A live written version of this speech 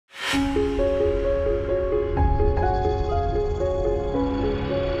This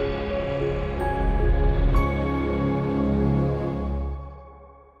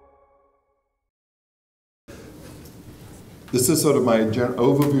is sort of my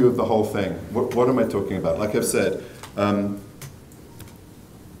overview of the whole thing. What am I talking about? Like I've said,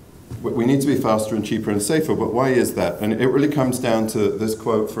 we need to be faster and cheaper and safer, but why is that? And it really comes down to this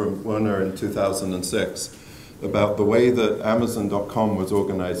quote from Werner in 2006 about the way that Amazon.com was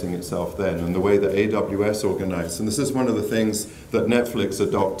organizing itself then and the way that AWS organized. And this is one of the things that Netflix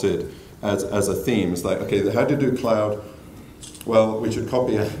adopted as a theme. It's like, okay, how to do cloud? Well, we should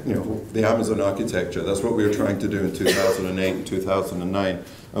copy, the Amazon architecture. That's what we were trying to do in 2008 and 2009,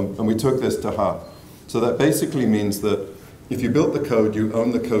 and we took this to heart. So that basically means that if you built the code, you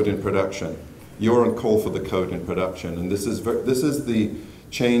own the code in production. You're on call for the code in production, and this is the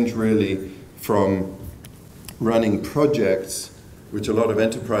change really from running projects, which a lot of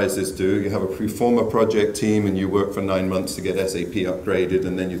enterprises do. You have a pre-forma project team and you work for 9 months to get SAP upgraded,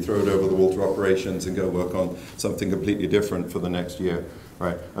 and then you throw it over the wall to operations and go work on something completely different for the next year,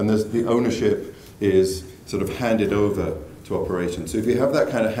 right? And the ownership is sort of handed over to operations. So if you have that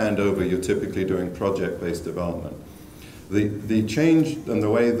kind of handover, you're typically doing project-based development. The change and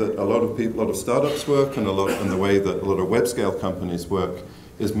the way that a lot of startups work and the way that a lot of web-scale companies work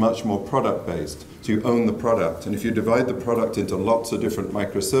is much more product-based. So you own the product. And if you divide the product into lots of different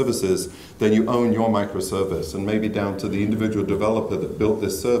microservices, then you own your microservice, and maybe down to the individual developer that built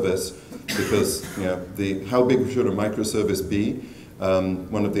this service, because how big should a microservice be?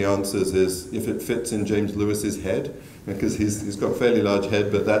 One of the answers is if it fits in James Lewis's head, because he's got a fairly large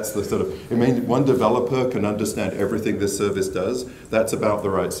head, but that's the sort of, one developer can understand everything this service does, that's about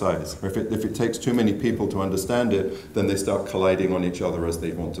the right size. If it takes too many people to understand it, then they start colliding on each other as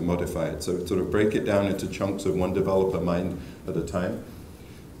they want to modify it. So sort of break it down into chunks of one developer mind at a time.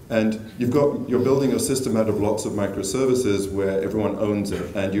 And you're building a system out of lots of microservices where everyone owns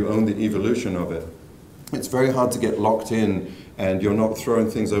it, and you own the evolution of it. It's very hard to get locked in, and you're not throwing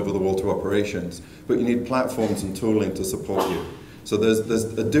things over the wall to operations, but you need platforms and tooling to support you. So there's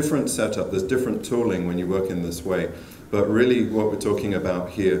a different setup, there's different tooling when you work in this way. But really what we're talking about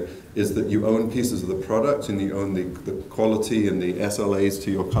here is that you own pieces of the product, and you own the quality and the SLAs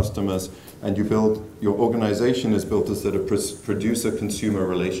to your customers, and your organization is built to sort of producer-consumer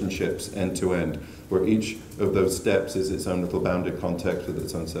relationships end-to-end, where each of those steps is its own little bounded context with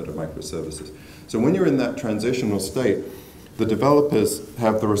its own set of microservices. So when you're in that transitional state, the developers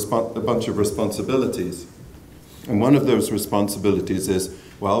have a bunch of responsibilities. And one of those responsibilities is,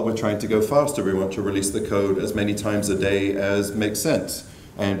 well, we're trying to go faster. We want to release the code as many times a day as makes sense.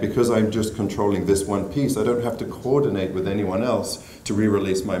 And because I'm just controlling this one piece, I don't have to coordinate with anyone else to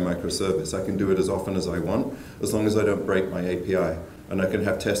re-release my microservice. I can do it as often as I want, as long as I don't break my API. And I can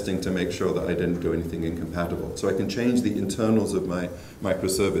have testing to make sure that I didn't do anything incompatible. So I can change the internals of my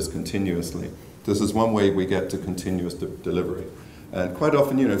microservice continuously. This is one way we get to continuous delivery. And quite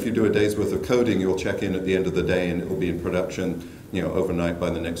often, if you do a day's worth of coding, you'll check in at the end of the day and it'll be in production, overnight. By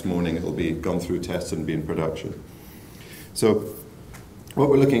the next morning, it'll be gone through tests and be in production. So what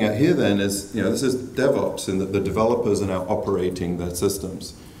we're looking at here then is, this is DevOps, and the developers are now operating their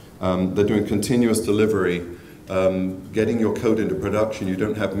systems. They're doing continuous delivery, getting your code into production. You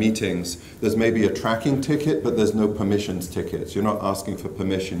don't have meetings. There's maybe a tracking ticket, but there's no permissions tickets. You're not asking for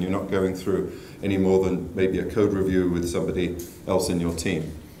permission. You're not going through any more than maybe a code review with somebody else in your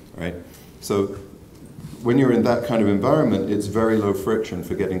team, right? So when you're in that kind of environment, it's very low friction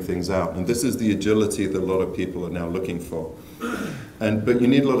for getting things out. And this is the agility that a lot of people are now looking for. But you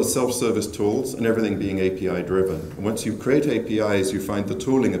need a lot of self-service tools, and everything being API driven. And once you create APIs, you find the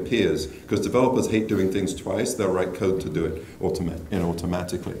tooling appears, because developers hate doing things twice. They'll write code to do it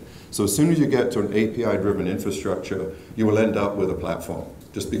automatically. So as soon as you get to an API driven infrastructure, you will end up with a platform,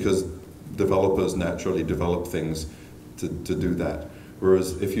 just because developers naturally develop things to do that.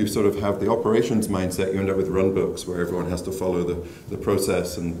 Whereas if you sort of have the operations mindset, you end up with runbooks where everyone has to follow the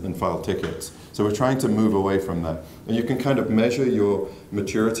process and file tickets. So we're trying to move away from that. And you can kind of measure your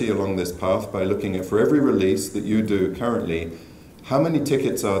maturity along this path by looking at, for every release that you do currently, how many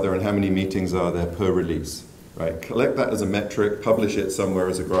tickets are there and how many meetings are there per release, right? Collect that as a metric, publish it somewhere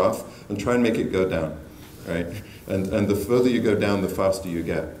as a graph, and try and make it go down, right? And the further you go down, the faster you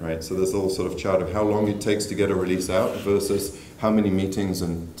get, right? So there's a little sort of chart of how long it takes to get a release out versus how many meetings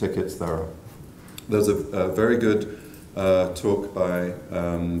and tickets there are. There's a very good talk by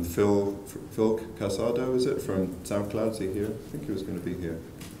Phil Casado, is it, from SoundCloud? Is he here? I think he was going to be here.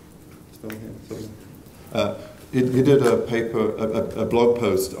 Still here? He did a paper, a blog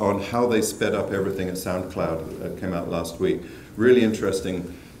post on how they sped up everything at SoundCloud. It came out last week. Really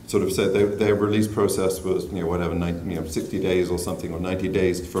interesting sort of said their release process was, 60 days or something, or 90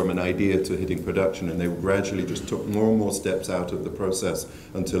 days from an idea to hitting production, and they gradually just took more and more steps out of the process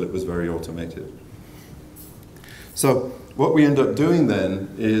until it was very automated. So what we end up doing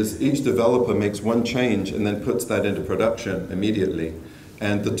then is each developer makes one change and then puts that into production immediately.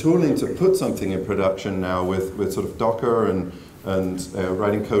 And the tooling to put something in production now with sort of Docker and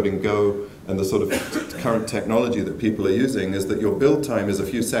writing code in Go and the sort of current technology that people are using is that your build time is a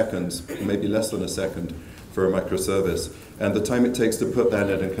few seconds, maybe less than a second for a microservice. And the time it takes to put that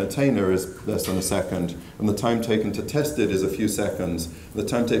in a container is less than a second. And the time taken to test it is a few seconds. The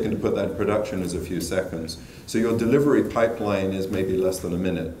time taken to put that in production is a few seconds. So your delivery pipeline is maybe less than a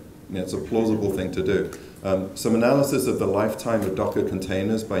minute. It's a plausible thing to do. Some analysis of the lifetime of Docker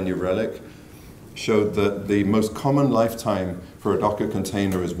containers by New Relic showed that the most common lifetime for a Docker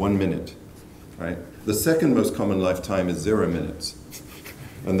container is 1 minute. Right? The second most common lifetime is 0 minutes.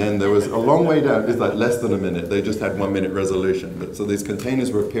 And then there was a long way down, it's like less than a minute. They just had 1 minute resolution. So these containers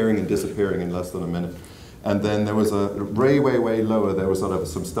were appearing and disappearing in less than a minute. And then there was a way lower, there was sort of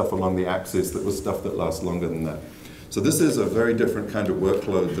some stuff along the axis that was stuff that lasts longer than that. So this is a very different kind of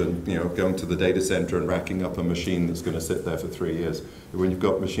workload than going to the data center and racking up a machine that's going to sit there for 3 years. When you've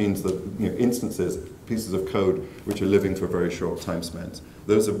got machines that, instances, pieces of code which are living for very short time spans.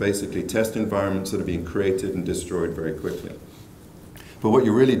 Those are basically test environments that are being created and destroyed very quickly. But what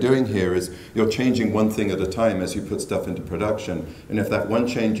you're really doing here is you're changing one thing at a time as you put stuff into production. And if that one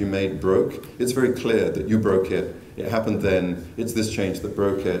change you made broke, it's very clear that you broke it. It happened then. It's this change that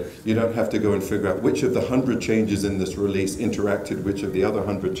broke it. You don't have to go and figure out which of the 100 changes in this release interacted which of the other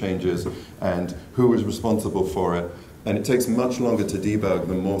 100 changes and who was responsible for it. And it takes much longer to debug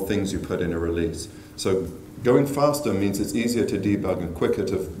the more things you put in a release. So going faster means it's easier to debug and quicker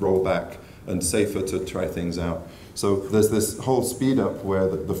to roll back and safer to try things out. So there's this whole speed up where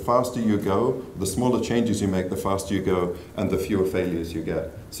the faster you go, the smaller changes you make, the faster you go, and the fewer failures you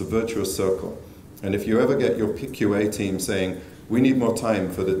get. It's a virtuous circle. And if you ever get your QA team saying, we need more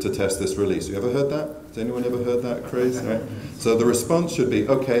time to test this release. You ever heard that? Has anyone ever heard that craze? Right? So the response should be,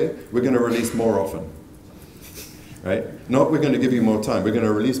 okay, we're going to release more often. Right? Not we're going to give you more time. We're going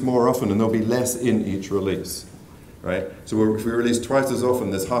to release more often and there'll be less in each release. Right? So if we release twice as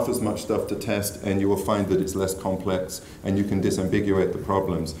often, there's half as much stuff to test, and you will find that it's less complex, and you can disambiguate the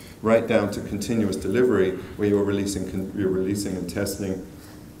problems, right down to continuous delivery, where you're releasing and testing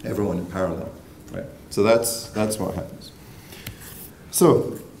everyone in parallel. Right? So that's what happens.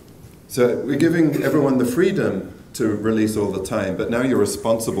 So we're giving everyone the freedom to release all the time, but now you're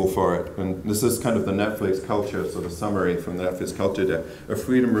responsible for it. And this is kind of the Netflix culture, sort of summary from the Netflix culture deck, a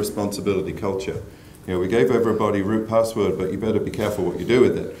freedom responsibility culture. We gave everybody root password, but you better be careful what you do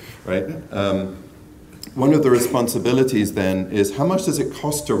with it, right? One of the responsibilities then is how much does it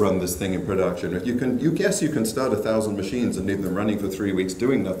cost to run this thing in production? You guess you can start 1,000 machines and leave them running for 3 weeks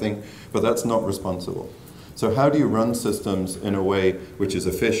doing nothing, but that's not responsible. So how do you run systems in a way which is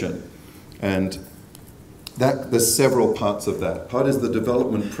efficient? And there's several parts of that. Part is the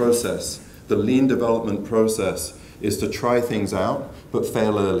development process. The lean development process is to try things out, but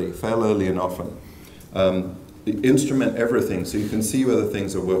fail early and often. Instrument everything so you can see whether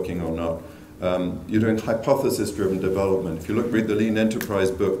things are working or not. You're doing hypothesis-driven development. If you read the Lean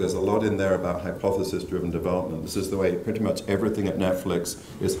Enterprise book, there's a lot in there about hypothesis-driven development. This is the way pretty much everything at Netflix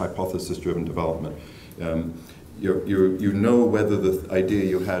is hypothesis-driven development. You know whether the idea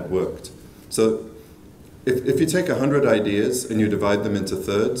you had worked. So if you take 100 ideas and you divide them into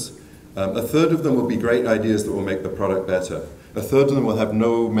thirds, a third of them will be great ideas that will make the product better. A third of them will have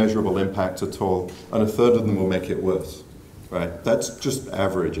no measurable impact at all, and a third of them will make it worse. Right? That's just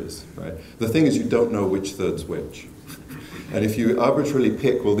averages. Right? The thing is you don't know which third's which. And if you arbitrarily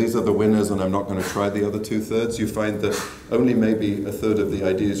pick, well, these are the winners and I'm not going to try the other 2/3, you find that only maybe a third of the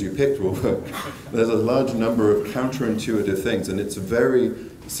ideas you picked will work. There's a large number of counterintuitive things, and it's very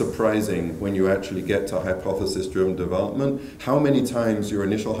surprising when you actually get to hypothesis-driven development, how many times your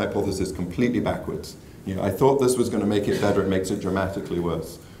initial hypothesis is completely backwards. I thought this was going to make it better, it makes it dramatically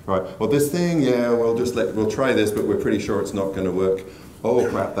worse. Right? Well, this thing, yeah, we'll try this, but we're pretty sure it's not going to work. Oh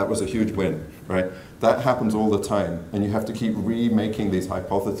crap, that was a huge win, right? That happens all the time, and you have to keep remaking these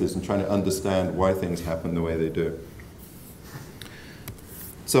hypotheses and trying to understand why things happen the way they do.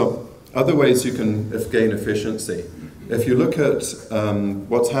 So, other ways you can gain efficiency. If you look at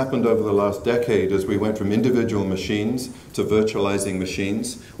what's happened over the last decade as we went from individual machines to virtualizing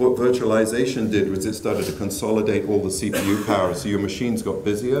machines, what virtualization did was it started to consolidate all the CPU power, so your machines got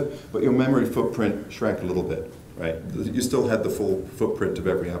busier, but your memory footprint shrank a little bit, right? You still had the full footprint of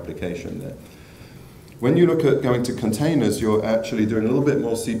every application there. When you look at going to containers, you're actually doing a little bit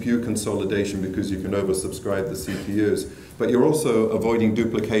more CPU consolidation because you can oversubscribe the CPUs, but you're also avoiding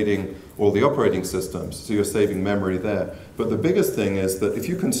duplicating all the operating systems, so you're saving memory there. But the biggest thing is that if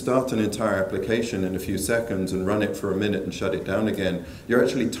you can start an entire application in a few seconds and run it for a minute and shut it down again, you're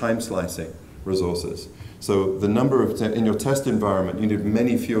actually time slicing resources. So the number of, in your test environment, you need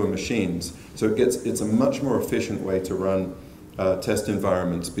many fewer machines. So it's a much more efficient way to run test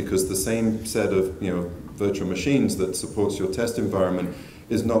environments, because the same set of virtual machines that supports your test environment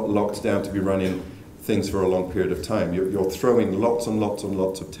is not locked down to be running things for a long period of time. You're throwing lots and lots and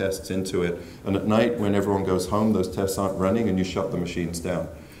lots of tests into it, and at night when everyone goes home, those tests aren't running and you shut the machines down.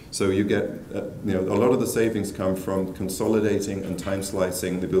 So you get, a lot of the savings come from consolidating and time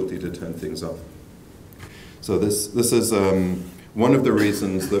slicing, the ability to turn things off. So this is one of the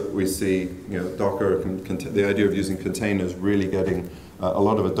reasons that we see, Docker, the idea of using containers really getting a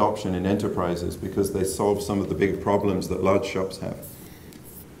lot of adoption in enterprises, because they solve some of the big problems that large shops have.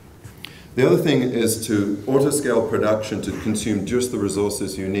 The other thing is to autoscale production to consume just the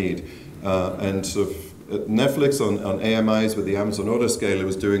resources you need. And sort of Netflix on AMIs with the Amazon Autoscaler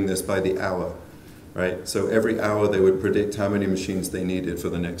was doing this by the hour, right? So every hour they would predict how many machines they needed for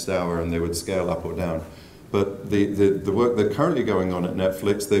the next hour, and they would scale up or down. But the work that's currently going on at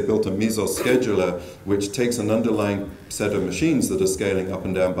Netflix, they built a Mesos scheduler which takes an underlying set of machines that are scaling up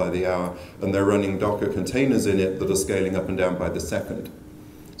and down by the hour, and they're running Docker containers in it that are scaling up and down by the second.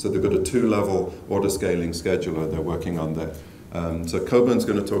 So they've got a two-level autoscaling scheduler they're working on there. So Coburn's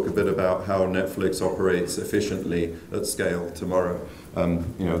going to talk a bit about how Netflix operates efficiently at scale tomorrow.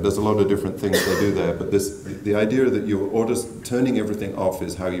 There's a lot of different things they do there, but the idea that you're turning everything off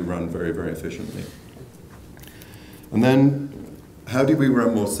is how you run very, very efficiently. And then, how do we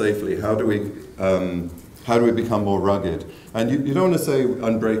run more safely? How do we become more rugged? And you don't want to say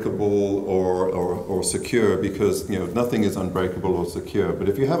unbreakable or secure, because nothing is unbreakable or secure. But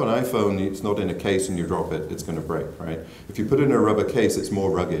if you have an iPhone, it's not in a case and you drop it, it's going to break, right? If you put it in a rubber case, it's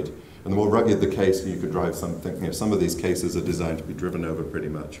more rugged. And the more rugged the case, you could drive something. Some of these cases are designed to be driven over pretty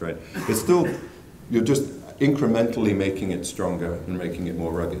much, right? But still, you're just incrementally making it stronger and making it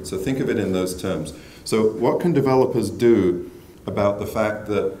more rugged. So think of it in those terms. So what can developers do about the fact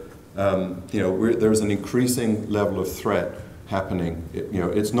that there's an increasing level of threat happening?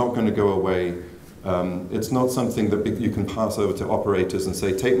 It's not going to go away. It's not something that you can pass over to operators and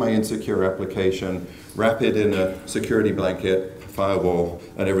say, take my insecure application, wrap it in a security blanket, firewall,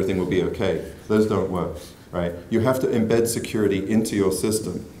 and everything will be okay. Those don't work, right? You have to embed security into your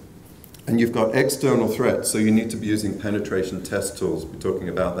system. And you've got external threats, so you need to be using penetration test tools. We're talking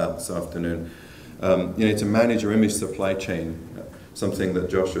about that this afternoon. You need to manage your image supply chain, something that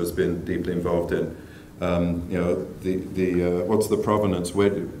Joshua's been deeply involved in. What's the provenance?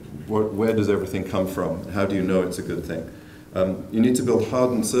 Where does everything come from? How do you know it's a good thing? You need to build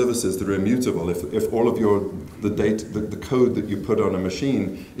hardened services that are immutable. If all of the code that you put on a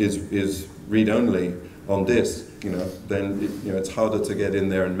machine is read-only on disk, then it's harder to get in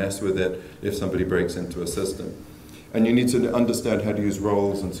there and mess with it if somebody breaks into a system. And you need to understand how to use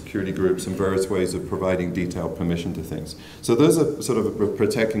roles and security groups and various ways of providing detailed permission to things. So those are sort of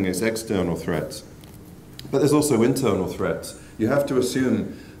protecting against external threats. But there's also internal threats. You have to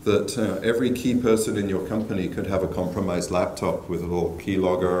assume that every key person in your company could have a compromised laptop with a little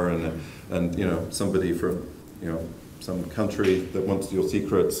keylogger and somebody from some country that wants your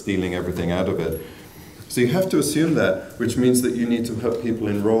secrets, stealing everything out of it. So you have to assume that, which means that you need to put people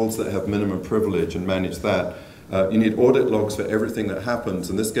in roles that have minimum privilege and manage that. You need audit logs for everything that happens,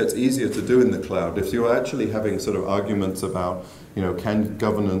 and this gets easier to do in the cloud. If you're actually having sort of arguments about, can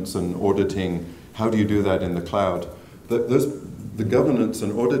governance and auditing, how do you do that in the cloud? The governance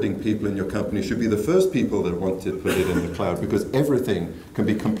and auditing people in your company should be the first people that want to put it in the cloud, because everything can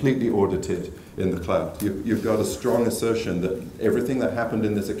be completely audited in the cloud. You've got a strong assertion that everything that happened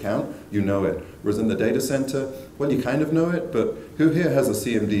in this account, you know it. Whereas in the data center, well, you kind of know it, but who here has a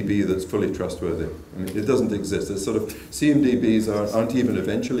CMDB that's fully trustworthy? I mean, it doesn't exist. It's sort of, CMDBs aren't even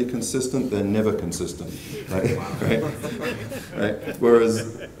eventually consistent, they're never consistent, right? Right?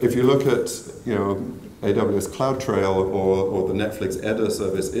 Whereas if you look at, AWS CloudTrail or the Netflix Edda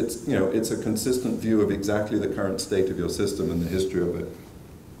service, it's a consistent view of exactly the current state of your system and the history of it.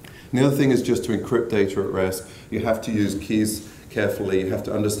 And the other thing is just to encrypt data at rest. You have to use keys carefully. You have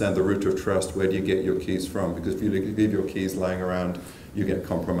to understand the root of trust. Where do you get your keys from? Because if you leave your keys lying around, you get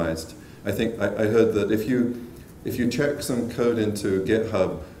compromised. I think I heard that if you check some code into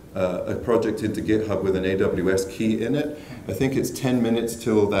GitHub a project into GitHub with an AWS key in it, I think it's 10 minutes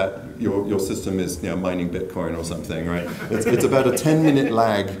till that your system is mining Bitcoin or something, right? It's about a 10-minute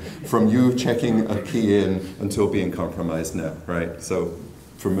lag from you checking a key in until being compromised now, right? So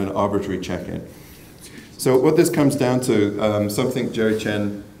from an arbitrary check-in. So what this comes down to, something Jerry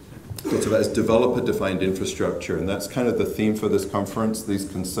Chen talks about is developer-defined infrastructure, and that's kind of the theme for this conference. These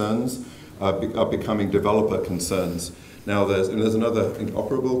concerns are becoming developer concerns. Now there's another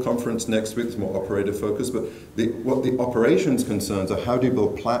operable conference next week. It's more operator focused, but what the operations concerns are how do you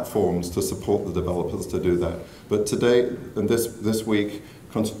build platforms to support the developers to do that. But today and this week,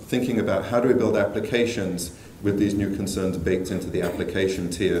 thinking about how do we build applications with these new concerns baked into the application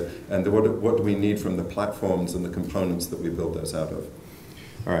tier, and what do we need from the platforms and the components that we build those out of.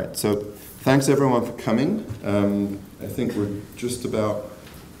 All right, so thanks everyone for coming. I think we're just about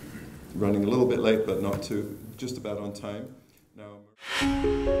running a little bit late, but not too, just about on time. Now.